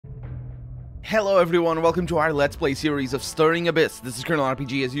Hello everyone, welcome to our Let's Play series of Stirring Abyss. This is Colonel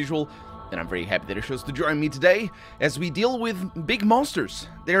RPG as usual, and I'm very happy that you chose to join me today as we deal with big monsters.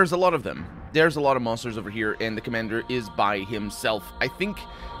 There's a lot of them. There's a lot of monsters over here, and the commander is by himself. I think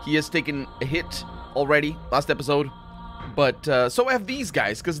he has taken a hit already, last episode, but so have these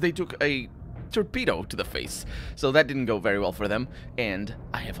guys, because they took a torpedo to the face. So that didn't go very well for them, and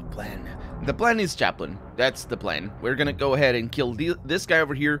I have a plan. The plan is Chaplain. That's the plan. We're gonna go ahead and kill this guy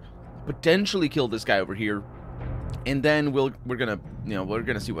over here, potentially kill this guy over here, and then we're gonna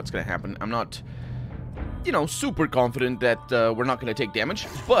see what's gonna happen. I'm not, super confident that we're not gonna take damage,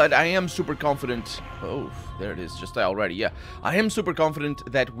 but I am super confident. Oh, there it is, just already. Yeah, I am super confident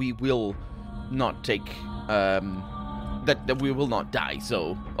that we will not take that we will not die.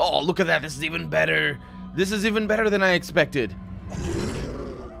 So, oh, look at that! This is even better. This is even better than I expected.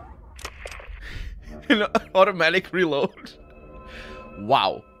 An automatic reload.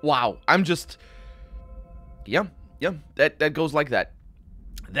 Wow. Wow, I'm just... Yeah, that goes like that.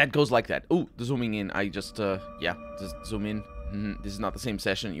 That goes like that. Oh, the zooming in, I just, just zoom in. This is not the same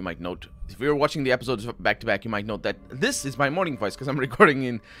session, you might note. If you're watching the episodes back-to-back, you might note that this is my morning voice, because I'm recording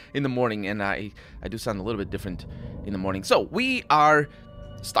in the morning, and I do sound a little bit different in the morning. So, we are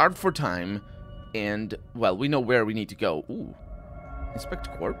starved for time, and, well, we know where we need to go. Ooh,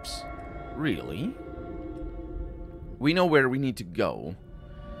 inspect corpse? Really? We know where we need to go,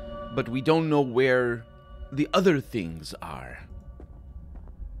 but we don't know where the other things are.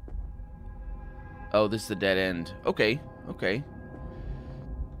 Oh, this is a dead end. Okay.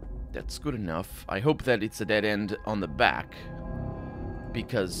 That's good enough. I hope that it's a dead end on the back,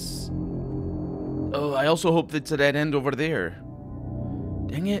 because... Oh, I also hope it's a dead end over there.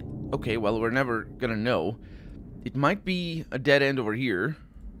 Dang it. Okay, well, we're never gonna know. It might be a dead end over here.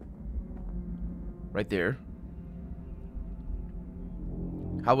 Right there.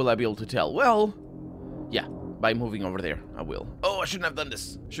 How will I be able to tell? Well, yeah, by moving over there, I will. Oh, I shouldn't have done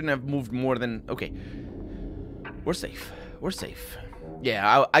this. Shouldn't have moved more than... Okay. We're safe. We're safe.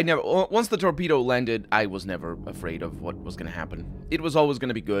 Yeah, I never... Once the torpedo landed, I was never afraid of what was going to happen. It was always going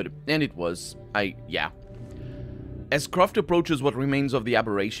to be good, and it was. Yeah. As Croft approaches what remains of the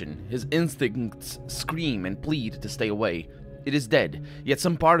aberration, his instincts scream and plead to stay away. It is dead, yet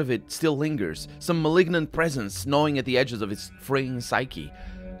some part of it still lingers, some malignant presence gnawing at the edges of its fraying psyche.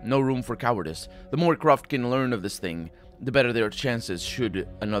 No room for cowardice. The more Croft can learn of this thing, the better their chances should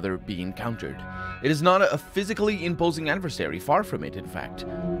another be encountered. It is not a physically imposing adversary, far from it, in fact.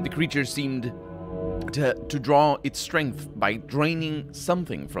 The creature seemed to draw its strength by draining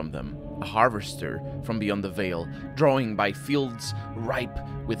something from them. A harvester from beyond the veil, drawing by fields ripe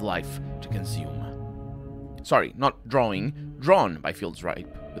with life to consume. Sorry, not drawing, drawn by fields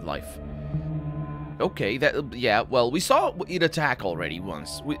ripe with life. Okay, yeah, well, we saw it attack already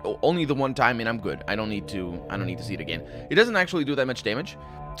once. Only the one time, and I'm good. I don't need to see it again. It doesn't actually do that much damage.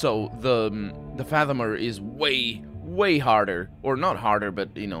 So the Fathomer is way harder, or not harder, but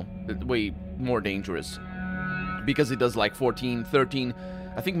way more dangerous, because it does like 14, 13.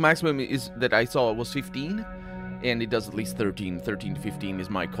 I think maximum is that I saw was 15, and it does at least 13 to 15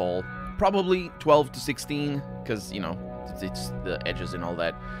 is my call. Probably 12 to 16, because, it's the edges and all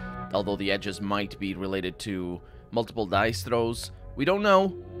that. Although the edges might be related to multiple dice throws. We don't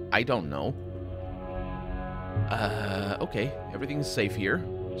know. I don't know. Okay. Everything is safe here.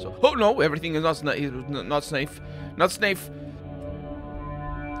 So, oh no, everything is not safe. Not safe.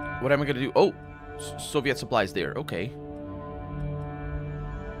 What am I gonna do? Oh, Soviet supplies there. Okay.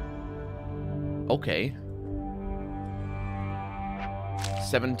 Okay.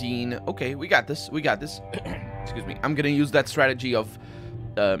 17. Okay, we got this. Excuse me. I'm gonna use that strategy of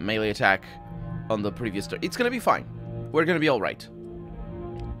melee attack on the previous turn. It's gonna be fine. We're gonna be alright.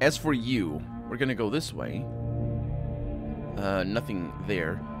 As for you, we're gonna go this way. Nothing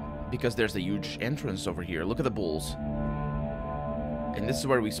there, because there's a huge entrance over here. Look at the bulls. And this is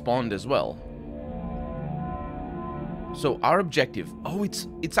where we spawned as well. So our objective... Oh,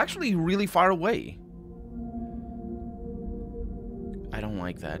 it's actually really far away. I don't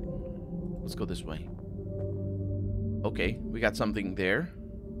like that. Let's go this way. Okay, we got something there.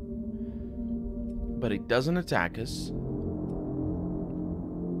 But it doesn't attack us.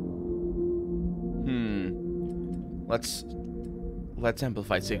 Let's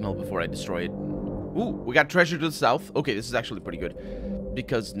amplify signal before I destroy it. Ooh, we got treasure to the south. Okay, this is actually pretty good,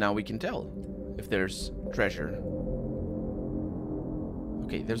 because now we can tell if there's treasure.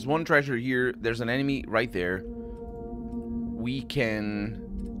 Okay, there's one treasure here. There's an enemy right there. We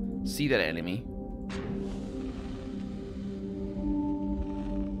can see that enemy.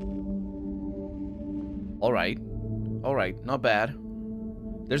 Alright, not bad.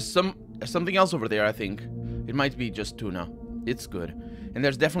 There's some there's something else over there, I think. It might be just tuna. It's good. And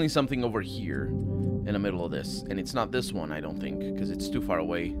there's definitely something over here in the middle of this. And it's not this one, I don't think, because it's too far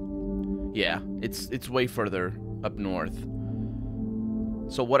away. Yeah, it's way further up north.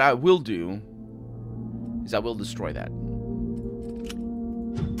 So what I will do is I will destroy that.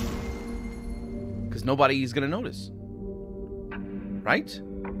 Because nobody is going to notice. Right?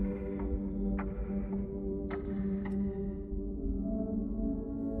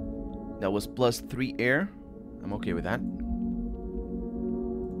 That was +3 air. I'm okay with that.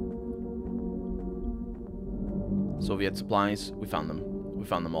 Soviet supplies. We found them. We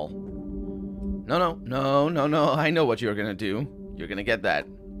found them all. No, no, no, no, no. I know what you're going to do. You're going to get that.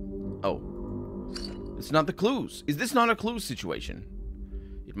 Oh. It's not the clues. Is this not a clue situation?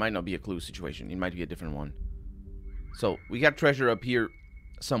 It might not be a clue situation. It might be a different one. So, we got treasure up here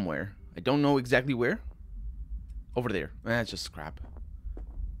somewhere. I don't know exactly where. Over there. That's just scrap.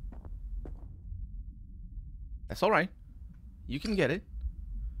 That's alright. You can get it.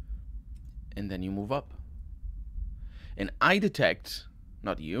 And then you move up. And I detect...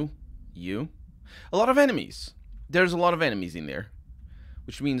 Not you. You. A lot of enemies. There's a lot of enemies in there.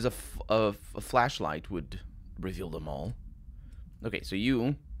 Which means a flashlight would reveal them all. Okay, so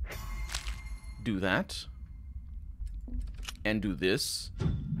you... do that. And do this.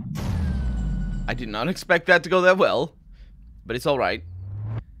 I did not expect that to go that well. But it's alright.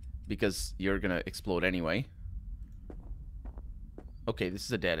 Because you're gonna explode anyway. Okay, this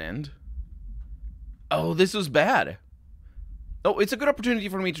is a dead end. Oh, this was bad. Oh, it's a good opportunity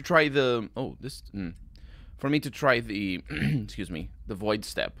for me to try the... Oh, this... For me to try the... excuse me. The void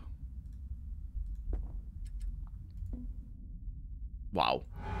step. Wow.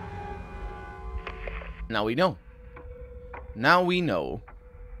 Now we know. Now we know.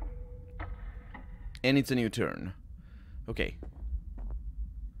 And it's a new turn. Okay.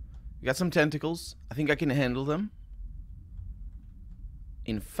 We got some tentacles. I think I can handle them.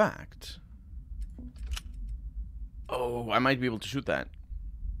 In fact... Oh, I might be able to shoot that.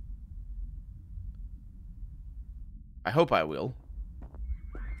 I hope I will.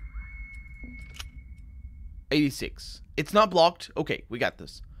 86. It's not blocked. Okay, we got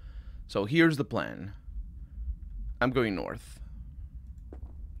this. So here's the plan. I'm going north.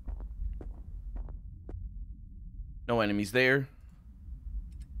 No enemies there.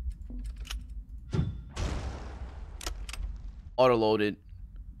 Auto-loaded.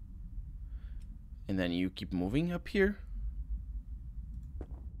 And then you keep moving up here.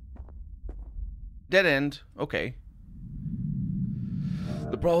 Dead end. Okay.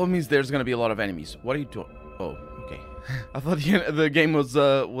 The problem is there's gonna be a lot of enemies. What are you doing? Oh, okay. I thought the game was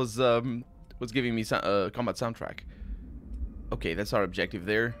giving me combat soundtrack. Okay, that's our objective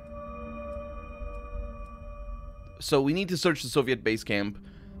there. So we need to search the Soviet base camp.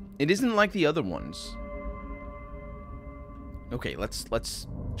 It isn't like the other ones. Okay, let's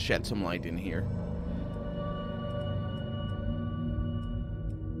shed some light in here.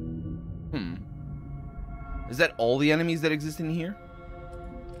 Is that all the enemies that exist in here?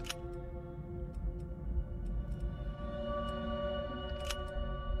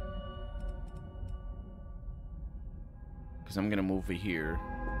 Because I'm gonna move here.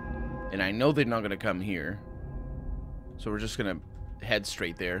 And I know they're not gonna come here. So we're just gonna head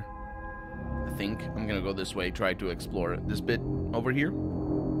straight there. I think I'm gonna go this way, try to explore this bit over here.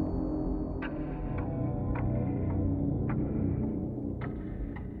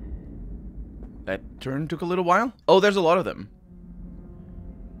 That turn took a little while. Oh, there's a lot of them.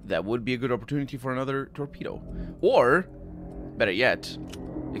 That would be a good opportunity for another torpedo. Or, better yet,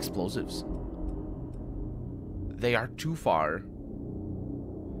 explosives. They are too far.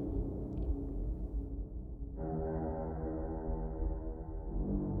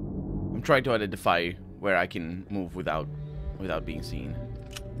 I'm trying to identify where I can move without being seen.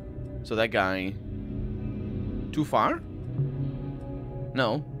 So that guy... Too far?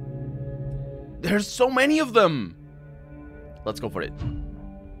 No. There's so many of them! Let's go for it.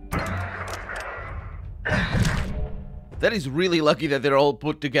 That is really lucky that they're all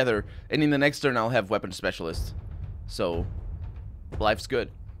put together. And in the next turn I'll have weapon specialists. So, life's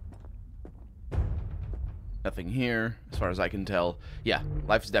good. Nothing here, as far as I can tell. Yeah,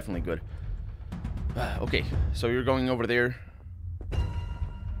 life's definitely good. Okay, so you're going over there.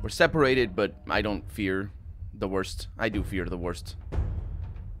 We're separated, but I don't fear the worst. I do fear the worst.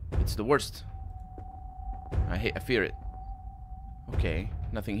 It's the worst. I fear it. Okay,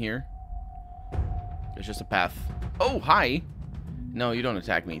 nothing here. There's just a path. Oh, hi! No, you don't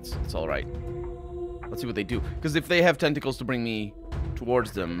attack me. It's alright. Let's see what they do. Because if they have tentacles to bring me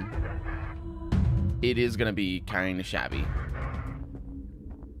towards them, it is gonna be kind of shabby.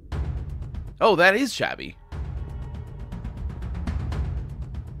 Oh, that is shabby.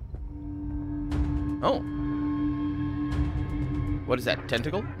 Oh. What is that?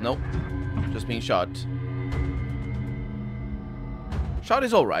 Tentacle? Nope. Just being shot. Shot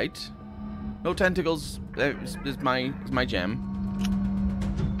is alright. No tentacles is my jam.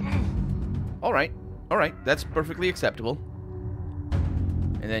 Alright. Alright. That's perfectly acceptable.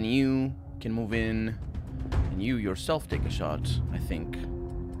 And then you can move in. And you yourself take a shot, I think.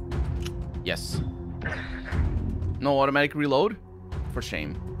 Yes. No automatic reload? For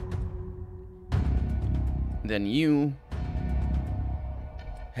shame. Then you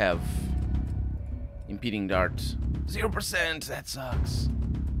have impeding dart. 0%! That sucks.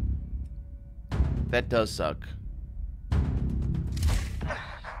 That does suck.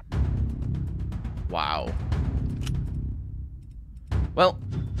 Wow. Well,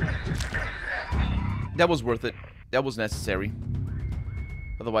 that was worth it. That was necessary.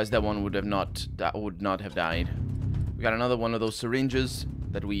 Otherwise, that one would not have died. We got another one of those syringes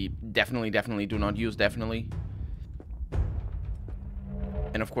that we definitely do not use. Definitely.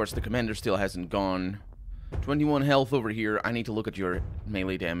 And of course, the commander still hasn't gone. 21 health over here. I need to look at your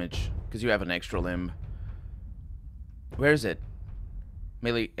melee damage because you have an extra limb. Where is it?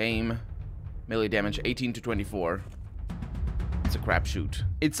 Melee aim, melee damage 18 to 24. It's a crapshoot.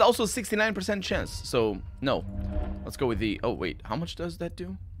 It's also 69% chance. So no. Let's go with the... Oh, wait. How much does that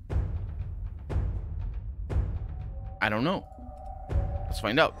do? I don't know. Let's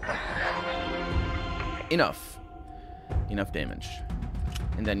find out. Enough. Enough damage.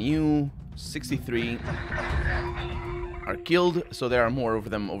 And then you, 63, are killed. So there are more of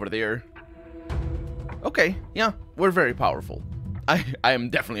them over there. Okay. Yeah. We're very powerful. I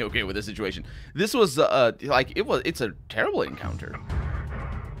am definitely okay with this situation. This was, like, it's a terrible encounter.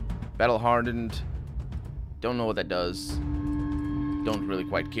 Battle hardened. Don't know what that does. Don't really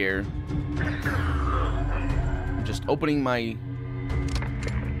quite care. I'm just opening my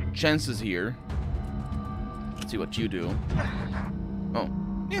chances here. Let's see what you do. Oh,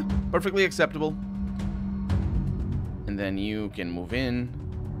 yeah, perfectly acceptable. And then you can move in.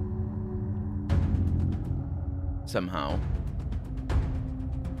 Somehow.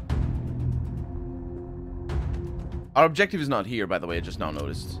 Our objective is not here, by the way, I just now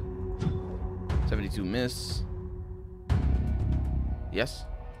noticed. 72 miss. Yes.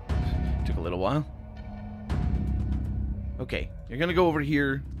 Took a little while. Okay, you're gonna go over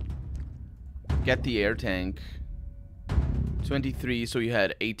here. Get the air tank. 23, so you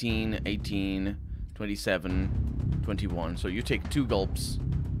had 18, 18, 27, 21. So you take 2 gulps.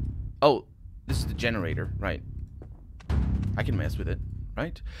 Oh, this is the generator, right? I can mess with it,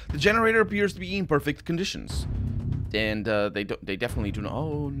 right? The generator appears to be in perfect conditions. And they definitely do not.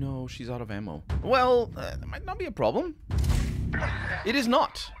 Oh no, she's out of ammo. Well, that might not be a problem. It is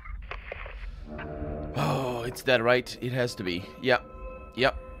not. Oh, it's that right? It has to be. Yep.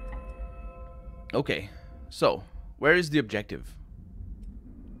 Yep. Okay. So, where is the objective?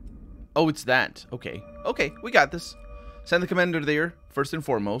 Oh, it's that. Okay. Okay, we got this. Send the commander there, first and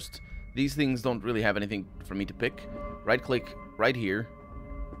foremost. These things don't really have anything for me to pick. Right click right here.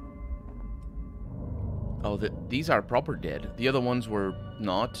 Oh, these are proper dead. The other ones were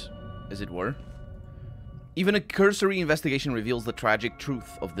not, as it were. Even a cursory investigation reveals the tragic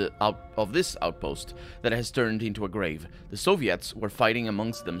truth of this outpost that has turned into a grave. The Soviets were fighting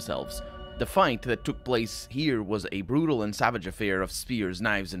amongst themselves. The fight that took place here was a brutal and savage affair of spears,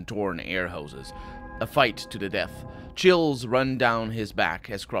 knives, and torn air hoses. A fight to the death. Chills run down his back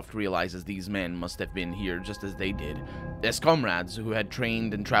as Croft realizes these men must have been here just as they did, as comrades who had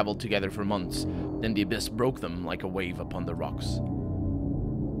trained and traveled together for months. Then the abyss broke them like a wave upon the rocks.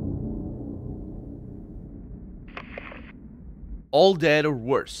 All dead or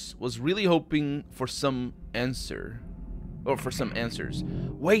worse. Was really hoping for some answer. Or for some answers.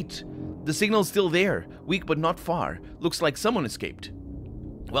 Wait! The signal's still there. Weak but not far. Looks like someone escaped.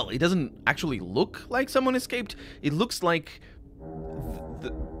 Well, it doesn't actually look like someone escaped. It looks like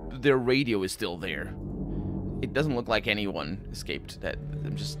their radio is still there. It doesn't look like anyone escaped. That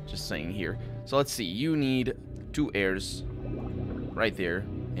I'm just saying here. So let's see. You need 2 airs right there,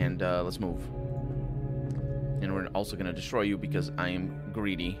 and let's move. And we're also gonna destroy you because I am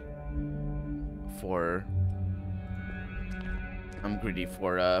greedy for. I'm greedy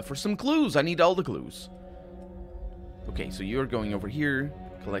for some clues. I need all the clues. Okay, so you're going over here.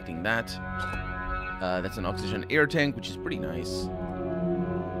 Collecting that. That's an oxygen air tank, which is pretty nice.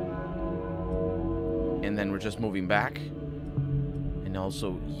 And then we're just moving back. And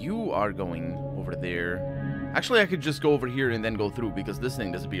also, you are going over there. Actually, I could just go over here and then go through, because this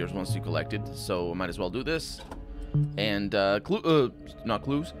thing disappears once you collect it. So I might as well do this. And, not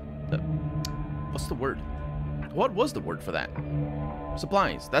clues. What's the word? What was the word for that?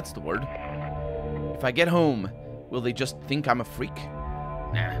 Supplies. That's the word. If I get home, will they just think I'm a freak?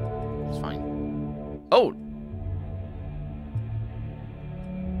 Nah, it's fine. Oh!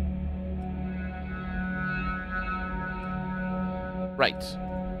 Right.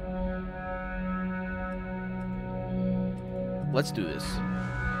 Let's do this.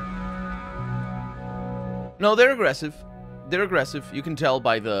 No, they're aggressive. They're aggressive. You can tell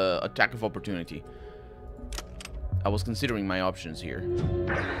by the attack of opportunity. I was considering my options here.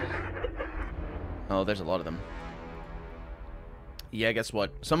 Oh, there's a lot of them. Yeah, guess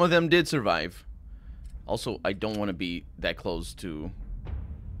what? Some of them did survive. Also, I don't want to be that close to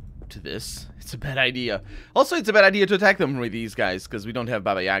this. It's a bad idea. Also, it's a bad idea to attack them with these guys, because we don't have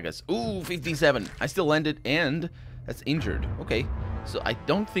Baba Yagas. Ooh, 57. I still landed, and that's injured. Okay, so I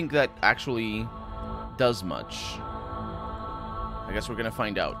don't think that actually does much. I guess we're gonna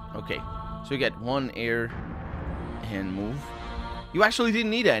find out. Okay, so we get 1 air and move. You actually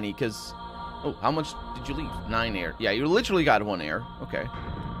didn't need any, because... Oh, how much did you leave? 9 air. Yeah, you literally got 1 air. Okay.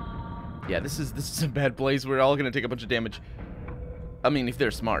 Yeah, this is a bad place. We're all gonna take a bunch of damage. I mean, if they're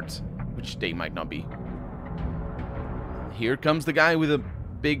smart, which they might not be. Here comes the guy with a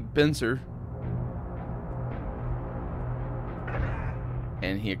big pincer.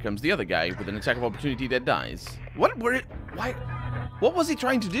 And here comes the other guy with an attack of opportunity that dies. What was he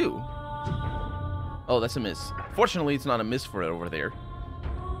trying to do? Oh, that's a miss. Fortunately, it's not a miss for it over there.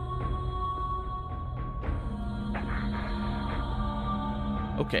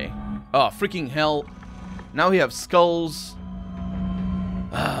 Okay. Oh, freaking hell. Now we have skulls.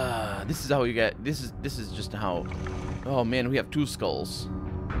 This is how you get... This is just how... Oh, man, we have 2 skulls.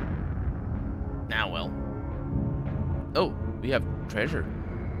 Now, well. Oh, we have treasure.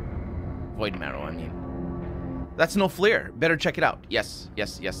 Void marrow, I mean. That's no flare. Better check it out. Yes,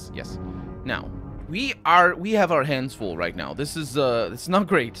 yes, yes, yes. Now, we have our hands full right now. This is, it's not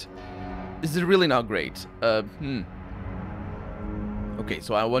great. This is really not great. Okay,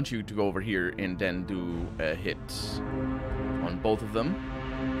 so I want you to go over here and then do a hit on both of them.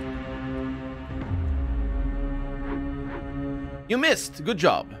 You missed! Good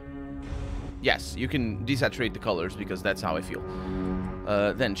job. Yes, you can desaturate the colors because that's how I feel.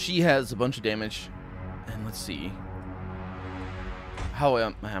 Then she has a bunch of damage. And let's see how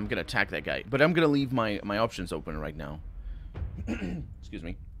I'm gonna attack that guy. But I'm gonna leave my options open right now. Excuse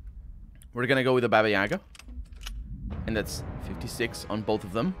me. We're gonna go with a Baba Yaga. And that's 56 on both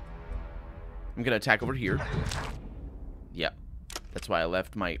of them. I'm gonna attack over here. Yeah. That's why I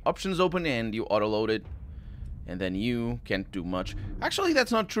left my options open and you auto-loaded. And then you can't do much. Actually,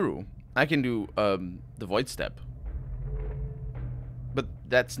 that's not true. I can do the Void Step. But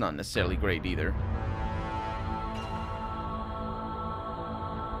that's not necessarily great either.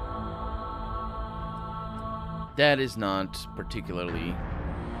 That is not particularly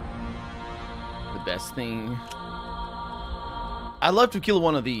the best thing. I'd love to kill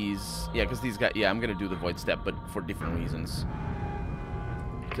one of these. Yeah, because these guys... Yeah, I'm going to do the Void Step, but for different reasons.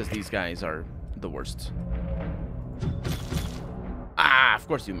 Because these guys are the worst. Ah, of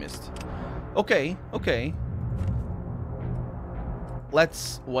course you missed. Okay, okay.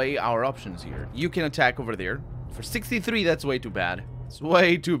 Let's weigh our options here. You can attack over there. For 63, that's way too bad. It's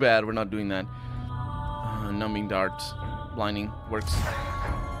way too bad. We're not doing that. Numbing dart. Blinding. Works.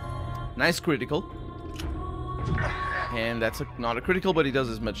 Nice critical. And that's not a critical, but it does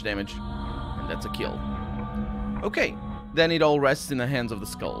as much damage. And that's a kill. Okay. Then it all rests in the hands of the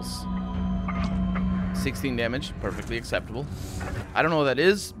skulls. 16 damage. Perfectly acceptable. I don't know what that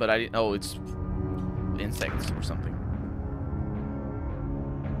is, but oh, it's insects or something.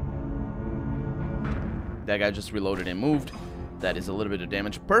 That guy just reloaded and moved. That is a little bit of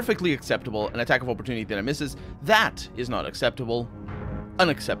damage. Perfectly acceptable. An attack of opportunity that misses. That is not acceptable.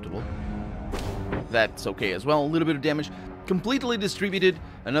 Unacceptable. That's okay as well. A little bit of damage. Completely distributed.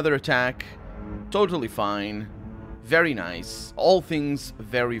 Another attack. Totally fine. Very nice. All things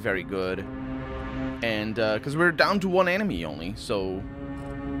very, very good. And, because we're down to 1 enemy only, so...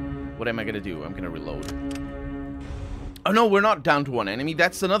 What am I gonna do? I'm gonna reload. Oh, no, we're not down to 1 enemy.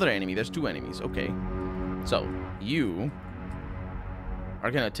 That's another enemy. There's 2 enemies. Okay. So, you are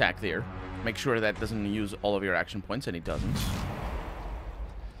gonna attack there. Make sure that doesn't use all of your action points, and it doesn't.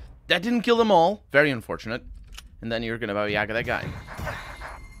 That didn't kill them all. Very unfortunate. And then you're gonna Baba Yaga that guy.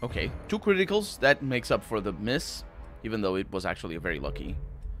 Okay, 2 criticals. That makes up for the miss, even though it was actually a very lucky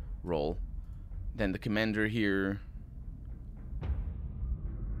roll. Then the commander here.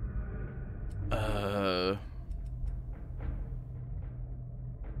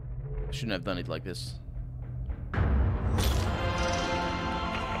 Shouldn't have done it like this.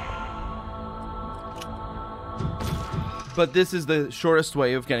 But this is the shortest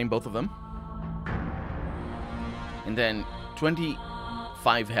way of getting both of them. And then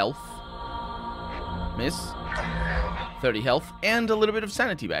 25 health. Miss. 30 health. And a little bit of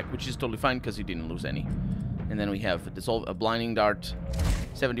sanity back, which is totally fine because he didn't lose any. And then we have a blinding dart.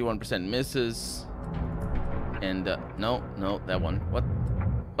 71% misses. And, no, that one. What?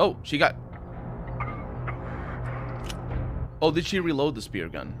 Oh, she got... Oh, did she reload the spear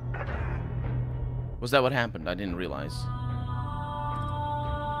gun? Was that what happened? I didn't realize.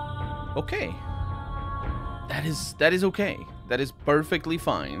 Okay. That is okay. That is perfectly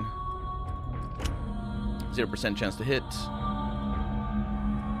fine. 0% chance to hit.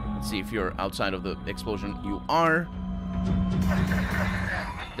 Let's see if you're outside of the explosion. You are.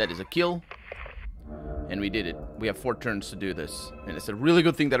 That is a kill. And we did it. We have 4 turns to do this. And it's a really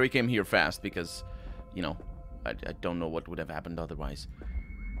good thing that we came here fast because, you know, I don't know what would have happened otherwise.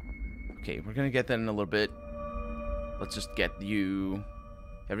 Okay, we're gonna get that in a little bit. Let's just get you...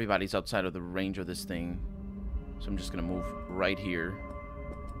 Everybody's outside of the range of this thing. So I'm just gonna move right here.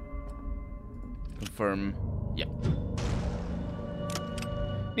 Confirm. Yeah.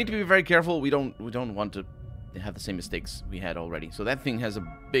 Need to be very careful. We don't want to have the same mistakes we had already. So that thing has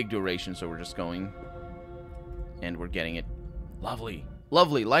a big duration, so we're just going. And we're getting it. Lovely.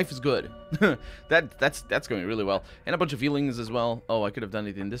 Lovely. Life is good. That's going really well. And a bunch of healings as well. Oh, I could have done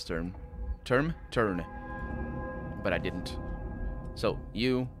it in this turn. Turn. But I didn't. So,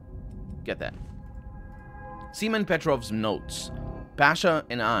 you get that. Seaman Petrov's notes. Pasha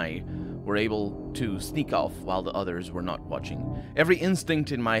and I were able to sneak off while the others were not watching. Every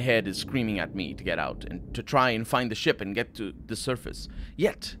instinct in my head is screaming at me to get out and to try and find the ship and get to the surface.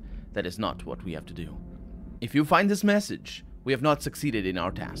 Yet, that is not what we have to do. If you find this message, we have not succeeded in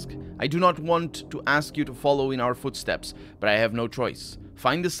our task. I do not want to ask you to follow in our footsteps, but I have no choice.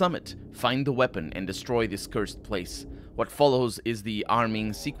 Find the summit, find the weapon, and destroy this cursed place. What follows is the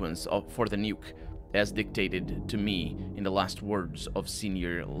arming sequence for the nuke, as dictated to me in the last words of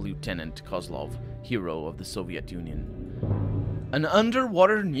Senior Lieutenant Kozlov, hero of the Soviet Union. An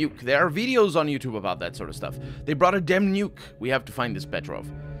underwater nuke. There are videos on YouTube about that sort of stuff. They brought a damn nuke. We have to find this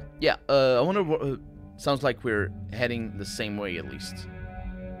Petrov. Yeah, I wonder what... sounds like we're heading the same way, at least.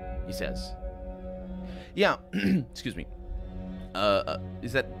 He says. Yeah, excuse me.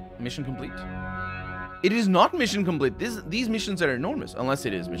 Is that mission complete? It is not mission complete. These missions are enormous, unless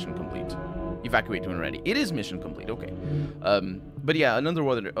it is mission complete. Evacuate when ready. It is mission complete, okay. But yeah, an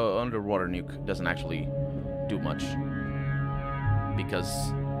underwater nuke doesn't actually do much.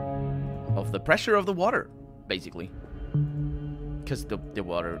 Because of the pressure of the water, basically. Because the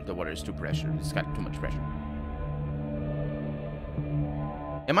water is too pressured. It's got too much pressure.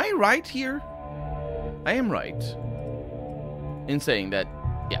 Am I right here? I am right in saying that,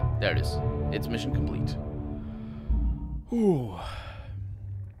 yeah, there it is. It's mission complete. Ooh.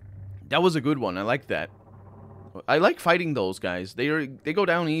 That was a good one. I like that. I like fighting those guys. They go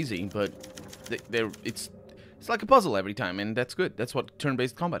down easy, but it's like a puzzle every time, and that's good. That's what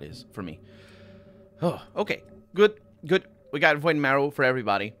turn-based combat is for me. Oh, okay. Good. We got Void and Marrow for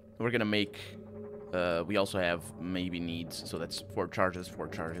everybody. We're gonna make... we also have maybe needs, so that's 4 charges.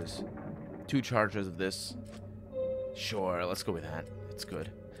 2 charges of this. Sure, let's go with that. It's good.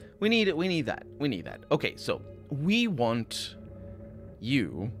 We need that. Okay, so we want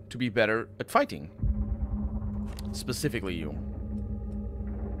you to be better at fighting. Specifically you.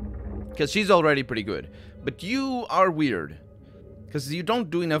 Because she's already pretty good. But you are weird. Because you don't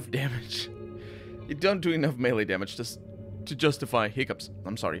do enough damage. You don't do enough melee damage to justify hiccups.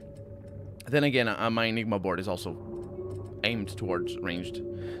 I'm sorry. Then again, my Enigma board is also aimed towards ranged.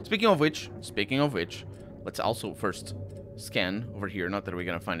 Speaking of which, let's also first scan over here. Not that we're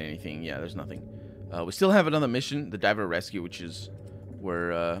gonna find anything. Yeah, there's nothing. We still have another mission, the diver rescue, which is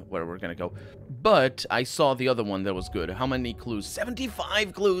where we're gonna go. But I saw the other one that was good. How many clues?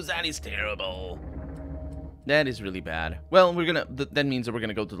 75 clues. That is terrible. That is really bad. Well, we're gonna. That means that we're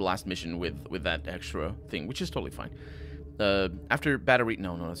gonna go to the last mission with that extra thing, which is totally fine. After battery...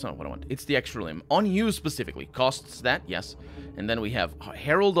 No, that's not what I want. It's the extra limb. On you specifically. Costs that, yes. And then we have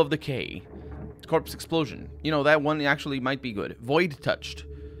Herald of Decay. Corpse Explosion. You know, that one actually might be good. Void Touched.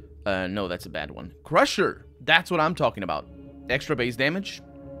 No, that's a bad one. Crusher. That's what I'm talking about. Extra base damage.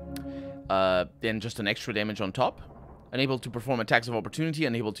 Then just an extra damage on top. Unable to perform attacks of opportunity.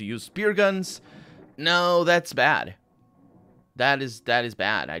 Unable to use spear guns. No, that's bad. That is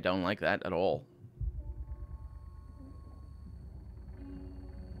bad. I don't like that at all.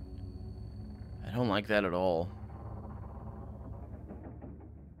 I don't like that at all.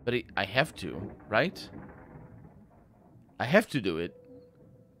 But I have to, right? I have to do it.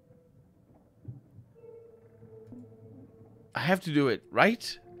 I have to do it,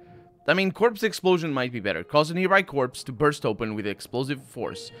 right? I mean, corpse explosion might be better. Cause a nearby corpse to burst open with explosive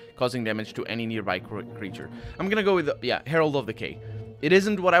force, causing damage to any nearby creature. I'm gonna go with, yeah, Herald of Decay. It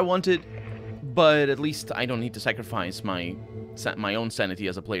isn't what I wanted, but at least I don't need to sacrifice my own sanity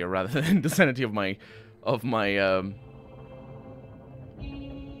as a player rather than the sanity of my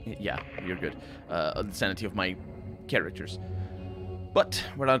yeah, you're good. The sanity of my characters. But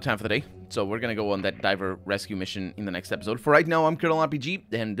we're out of time for the day, so we're gonna go on that diver rescue mission in the next episode. For right now, I'm Colonel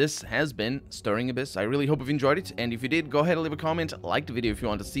RPG, and this has been Stirring Abyss. I really hope you've enjoyed it, and if you did, go ahead and leave a comment, like the video if you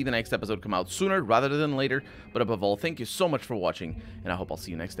want to see the next episode come out sooner rather than later. But above all, thank you so much for watching, and I hope I'll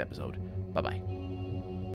see you next episode. Bye-bye.